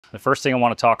The first thing I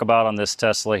want to talk about on this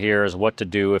Tesla here is what to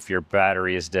do if your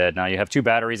battery is dead. Now you have two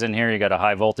batteries in here. You got a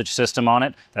high voltage system on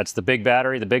it. That's the big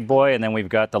battery, the big boy, and then we've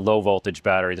got the low voltage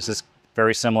battery. This is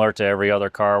very similar to every other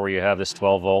car where you have this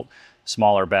 12 volt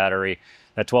smaller battery.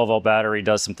 That 12 volt battery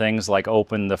does some things like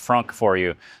open the frunk for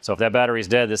you. So if that battery is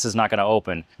dead, this is not going to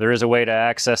open. There is a way to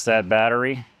access that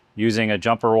battery using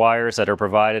jumper wires that are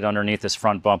provided underneath this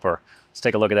front bumper. Let's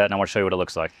take a look at that and I want to show you what it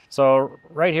looks like. So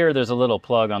right here, there's a little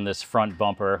plug on this front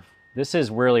bumper. This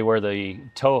is really where the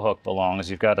tow hook belongs.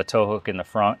 You've got a tow hook in the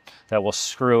front that will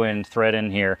screw in, thread in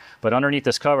here. But underneath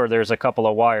this cover, there's a couple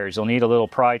of wires. You'll need a little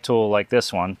pry tool like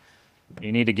this one.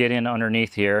 You need to get in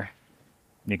underneath here.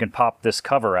 You can pop this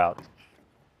cover out.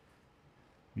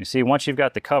 You see, once you've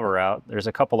got the cover out, there's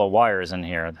a couple of wires in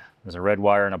here. There's a red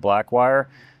wire and a black wire.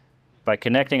 By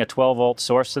connecting a 12 volt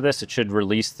source to this, it should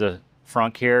release the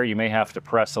frunk here. You may have to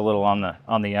press a little on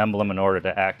the emblem in order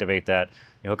to activate that.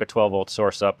 You hook a 12 volt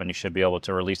source up and you should be able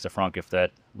to release the frunk if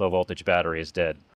that low voltage battery is dead.